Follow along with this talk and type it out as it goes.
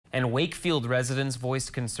And Wakefield residents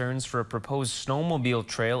voiced concerns for a proposed snowmobile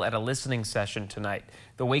trail at a listening session tonight.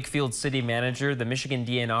 The Wakefield city manager, the Michigan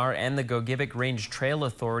DNR, and the Gogebic Range Trail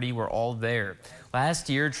Authority were all there. Last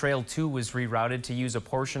year, Trail 2 was rerouted to use a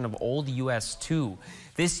portion of Old US 2.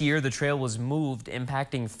 This year, the trail was moved,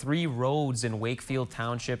 impacting 3 roads in Wakefield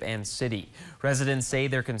Township and city. Residents say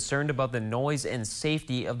they're concerned about the noise and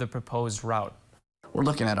safety of the proposed route. We're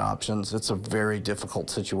looking at options. It's a very difficult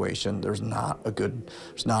situation. There's not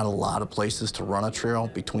a lot of places to run a trail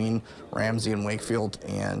between Ramsey and Wakefield,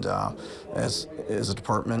 and as a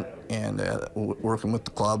department and working with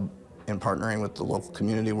the club and partnering with the local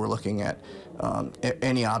community, we're looking at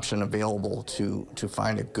any option available to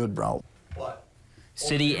find a good route.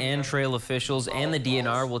 City and trail officials and the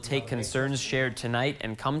DNR will take concerns shared tonight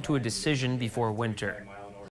and come to a decision before winter.